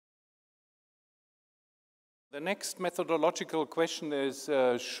The next methodological question is,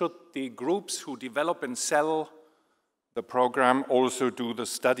 should the groups who develop and sell the program also do the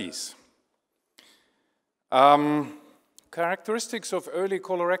studies? Characteristics of early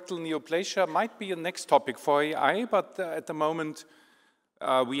colorectal neoplasia might be a next topic for AI, but at the moment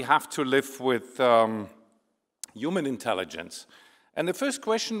we have to live with human intelligence. And the first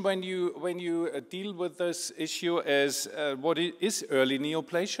question when you deal with this issue is, what is early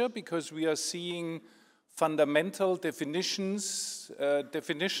neoplasia? Because we are seeing fundamental definition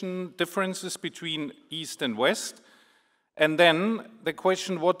differences between East and West. And then the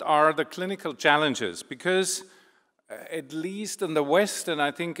question, what are the clinical challenges? Because at least in the West, and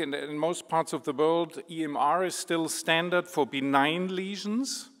I think in most parts of the world, EMR is still standard for benign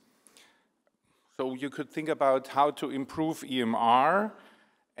lesions. So you could think about how to improve EMR.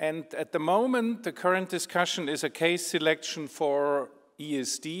 And at the moment, the current discussion is a case selection for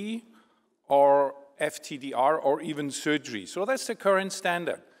ESD or FTDR or even surgery. So that's the current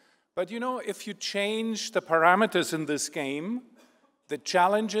standard. But you know, if you change the parameters in this game, the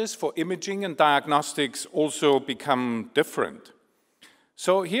challenges for imaging and diagnostics also become different.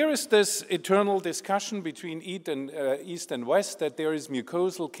 So here is this eternal discussion between East and West, that there is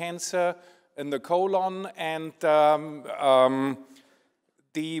mucosal cancer in the colon, and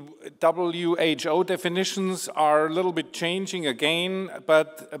the WHO definitions are a little bit changing again,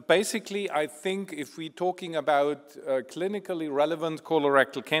 but basically I think if we're talking about clinically relevant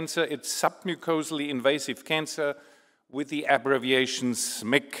colorectal cancer, it's submucosally invasive cancer with the abbreviation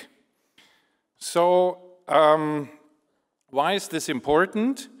SMIC. So why is this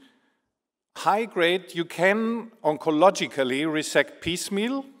important? High grade, you can oncologically resect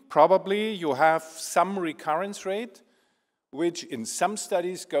piecemeal. Probably you have some recurrence rate, which in some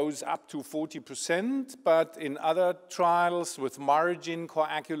studies goes up to 40%, but in other trials with margin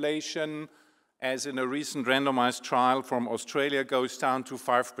coagulation, as in a recent randomized trial from Australia, goes down to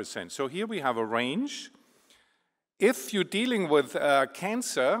 5%. So here we have a range. If you're dealing with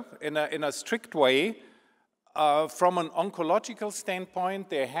cancer in a strict way, from an oncological standpoint,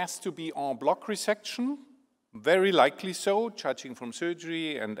 there has to be en bloc resection, very likely so, judging from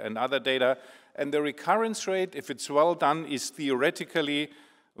surgery and other data. And the recurrence rate, if it's well done, is theoretically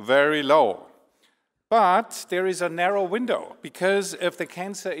very low. But there is a narrow window, because if the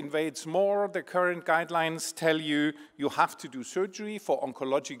cancer invades more, the current guidelines tell you you have to do surgery for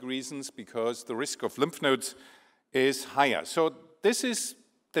oncologic reasons because the risk of lymph nodes is higher. So this is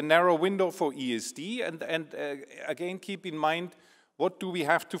the narrow window for ESD, and again, keep in mind, what do we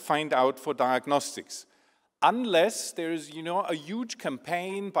have to find out for diagnostics? Unless there is, you know, a huge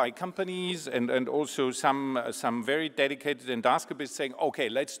campaign by companies and also some very dedicated endoscopists saying, okay,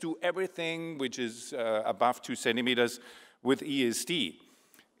 let's do everything which is above 2 centimeters with ESD.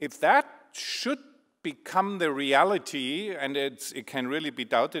 If that should become the reality, and it can really be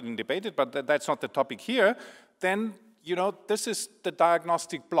doubted and debated, but that's not the topic here, then, you know, this is the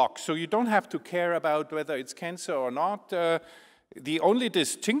diagnostic block. So you don't have to care about whether it's cancer or not. The only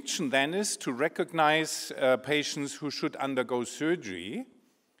distinction then is to recognize patients who should undergo surgery.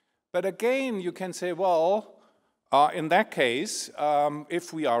 But again, you can say, well, in that case,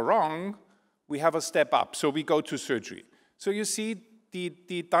 if we are wrong, we have a step up, so we go to surgery. So you see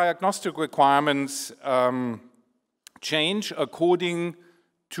the diagnostic requirements change according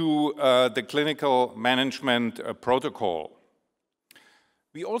to the clinical management protocol.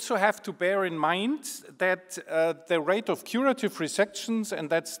 We also have to bear in mind that the rate of curative resections, and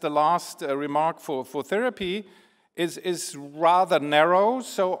that's the last remark for therapy, is rather narrow.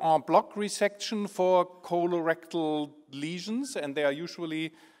 So en bloc resection for colorectal lesions, and they are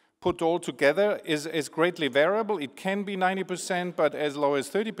usually put all together, is greatly variable. It can be 90%, but as low as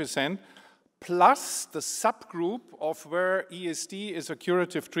 30%, plus the subgroup of where ESD is a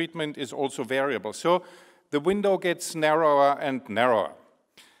curative treatment is also variable. So the window gets narrower and narrower.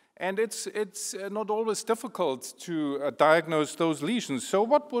 And it's not always difficult to diagnose those lesions. So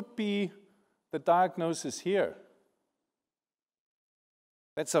what would be the diagnosis here?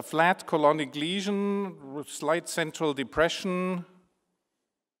 That's a flat colonic lesion with slight central depression.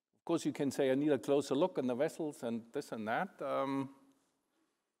 Of course, you can say, I need a closer look on the vessels and this and that.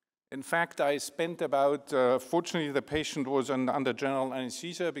 In fact, I spent about, fortunately the patient was under general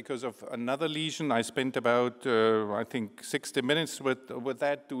anesthesia because of another lesion. I spent about, I think, 60 minutes with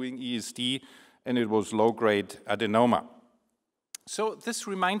that doing ESD, and it was low-grade adenoma. So this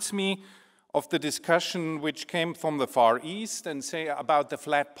reminds me of the discussion which came from the Far East and say about the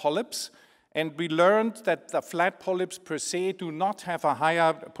flat polyps. And we learned that the flat polyps per se do not have a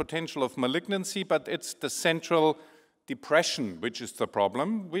higher potential of malignancy, but it's the central depression which is the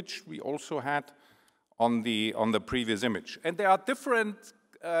problem, which we also had on the previous image. And there are different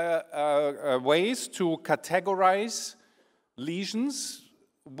ways to categorize lesions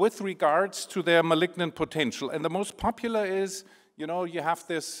with regards to their malignant potential. And the most popular is, you know, you have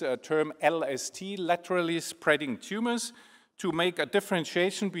this term LST, laterally spreading tumors, to make a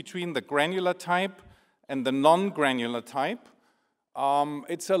differentiation between the granular type and the non-granular type.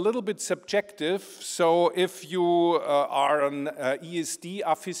 It's a little bit subjective, so if you are an ESD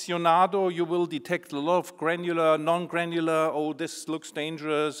aficionado, you will detect a lot of granular, non-granular, oh, this looks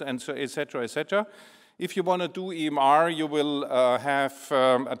dangerous, and so, etc., etc. If you want to do EMR, you will have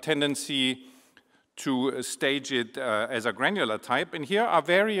a tendency to stage it as a granular type. And here are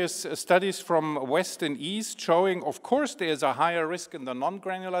various studies from West and East showing, of course, there's a higher risk in the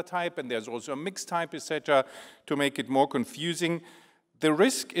non-granular type, and there's also a mixed type, etc., to make it more confusing. The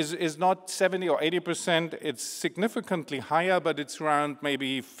risk is not 70 or 80%, it's significantly higher, but it's around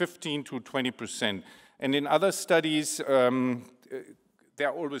maybe 15 to 20%. And in other studies, there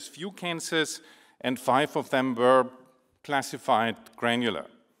are always few cancers, and 5 of them were classified granular.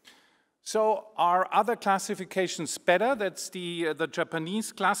 So are other classifications better? That's the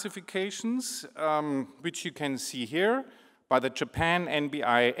Japanese classifications, which you can see here by the Japan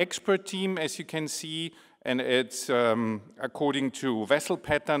NBI expert team, as you can see, and it's according to vessel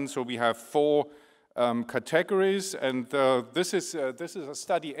pattern. So we have 4 categories, and this is a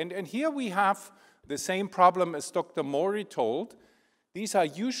study. And here we have the same problem as Dr. Mori told. These are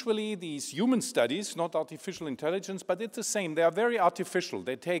usually these human studies, not artificial intelligence, but it's the same. They are very artificial.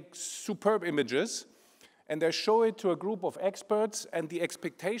 They take superb images, and they show it to a group of experts, and the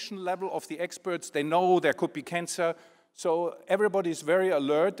expectation level of the experts, they know there could be cancer, so everybody is very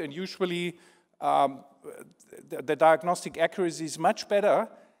alert, and usually the diagnostic accuracy is much better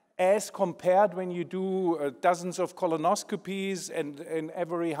as compared when you do dozens of colonoscopies, and in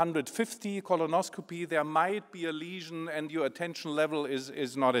every 150 colonoscopy there might be a lesion and your attention level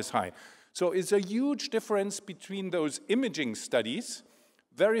is not as high. So it's a huge difference between those imaging studies,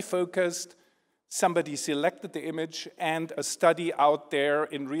 very focused, somebody selected the image, and a study out there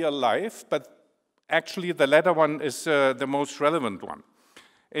in real life, but actually the latter one is the most relevant one.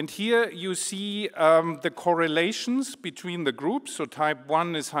 And here you see the correlations between the groups. So type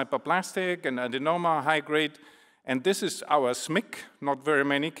 1 is hyperplastic and adenoma, high grade. And this is our SMIC, not very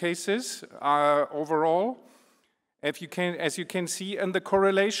many cases overall, as you can see. And the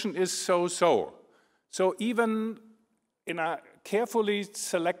correlation is so-so. So even in a carefully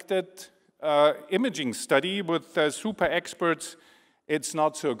selected imaging study with super experts, it's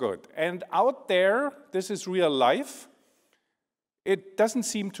not so good. And out there, this is real life. It doesn't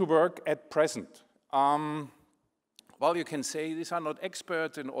seem to work at present. Well, you can say these are not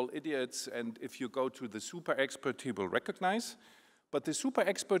experts and all idiots, and if you go to the super expert, he will recognize. But the super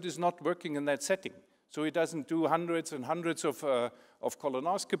expert is not working in that setting. So he doesn't do hundreds and hundreds of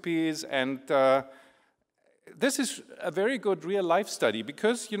colonoscopies, and this is a very good real-life study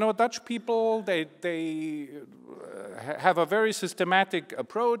because, you know, Dutch people, they have a very systematic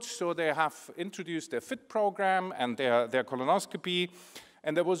approach, so they have introduced their FIT program and their colonoscopy,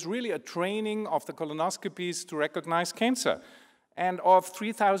 and there was really a training of the colonoscopies to recognize cancer. And of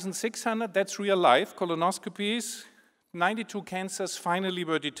 3,600, that's real-life colonoscopies, 92 cancers finally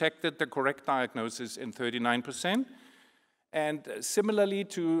were detected, the correct diagnosis in 39%. And similarly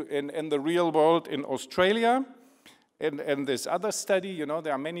to in the real world in Australia, in this other study, you know,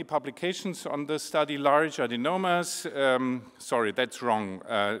 there are many publications on this study, large adenomas, sorry, that's wrong,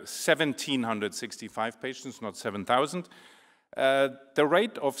 1,765 patients, not 7,000. The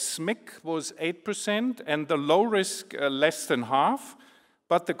rate of SMIC was 8%, and the low risk less than half,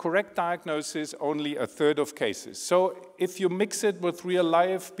 but the correct diagnosis only a third of cases. So if you mix it with real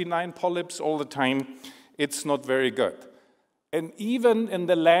life benign polyps all the time, it's not very good. And even in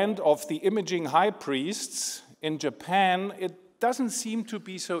the land of the imaging high priests in Japan, it doesn't seem to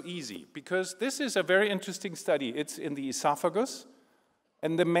be so easy, because this is a very interesting study. It's in the esophagus,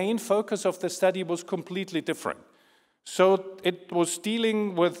 and the main focus of the study was completely different. So it was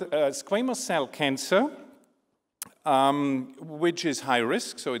dealing with squamous cell cancer, which is high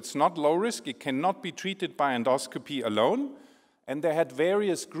risk, so it's not low risk. It cannot be treated by endoscopy alone. And they had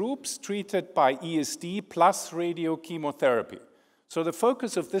various groups treated by ESD plus radiochemotherapy. So the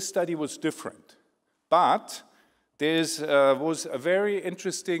focus of this study was different. But there was a very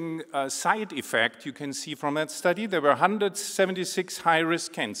interesting side effect you can see from that study. There were 176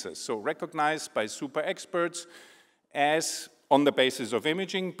 high-risk cancers, so recognized by super experts as, on the basis of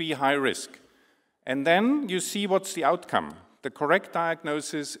imaging, be high risk. And then you see what's the outcome. The correct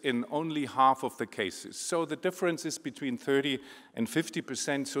diagnosis in only half of the cases. So the difference is between 30 and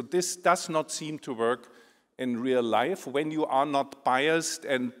 50%. So this does not seem to work in real life when you are not biased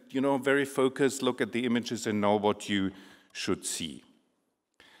and, you know, very focused, look at the images and know what you should see.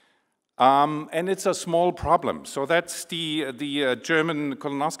 And it's a small problem. So that's the German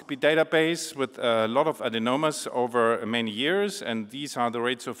colonoscopy database with a lot of adenomas over many years, and these are the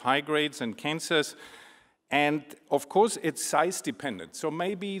rates of high grades and cancers. And of course, it's size dependent. So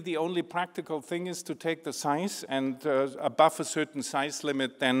maybe the only practical thing is to take the size, and above a certain size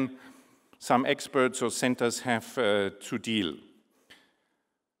limit, then some experts or centers have to deal.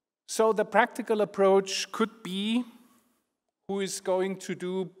 So the practical approach could be, who is going to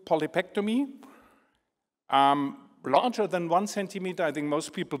do polypectomy? Larger than 1 centimeter, I think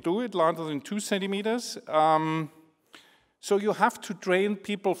most people do it, larger than 2 centimeters. So you have to train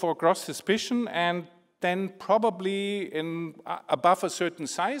people for gross suspicion, and then probably above a certain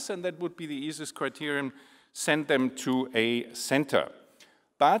size, and that would be the easiest criterion, send them to a center.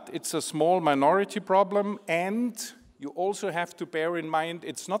 But it's a small minority problem, and you also have to bear in mind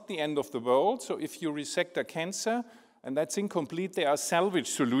it's not the end of the world. So if you resect a cancer, and that's incomplete, there are salvage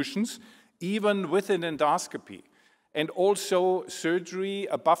solutions, even with an endoscopy. And also, surgery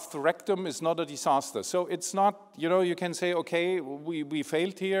above the rectum is not a disaster. So it's not, you know, you can say, okay, we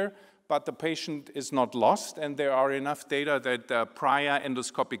failed here, but the patient is not lost, and there are enough data that prior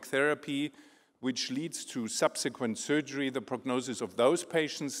endoscopic therapy, which leads to subsequent surgery, the prognosis of those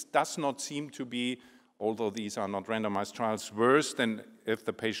patients does not seem to be, although these are not randomized trials, worse than if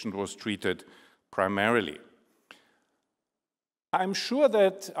the patient was treated primarily. I'm sure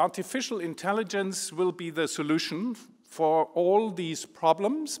that artificial intelligence will be the solution for all these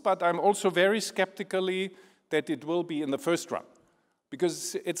problems, but I'm also very skeptically that it will be in the first run,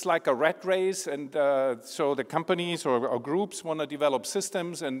 because it's like a rat race, and so the companies or groups want to develop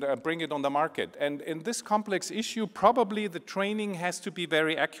systems and bring it on the market. And in this complex issue, probably the training has to be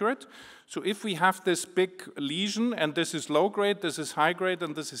very accurate. So if we have this big lesion, and this is low grade, this is high grade,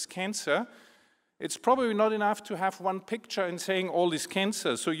 and this is cancer, it's probably not enough to have one picture and saying all is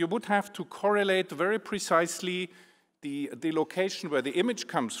cancer. So you would have to correlate very precisely the location where the image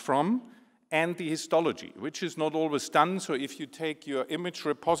comes from and the histology, which is not always done. So if you take your image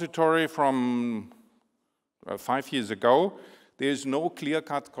repository from 5 years ago, there's no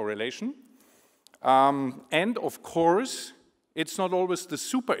clear-cut correlation. And of course, it's not always the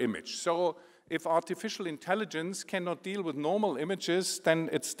super image. So if artificial intelligence cannot deal with normal images, then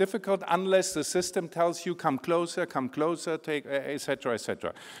it's difficult unless the system tells you, come closer, take, et cetera, et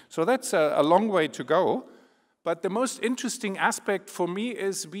cetera. So that's a long way to go. But the most interesting aspect for me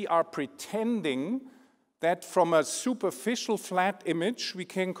is we are pretending that from a superficial flat image, we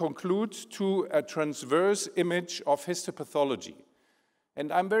can conclude to a transverse image of histopathology. And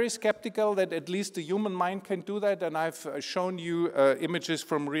I'm very skeptical that at least the human mind can do that, and I've shown you images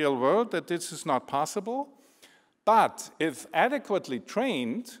from real world that this is not possible. But if adequately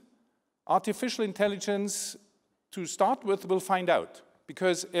trained, artificial intelligence, to start with, will find out.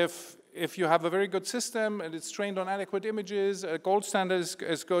 Because if you have a very good system and it's trained on adequate images, a gold standard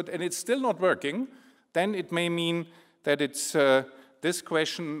is good, and it's still not working, then it may mean that it's, this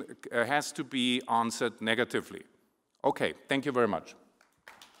question has to be answered negatively. Okay, thank you very much.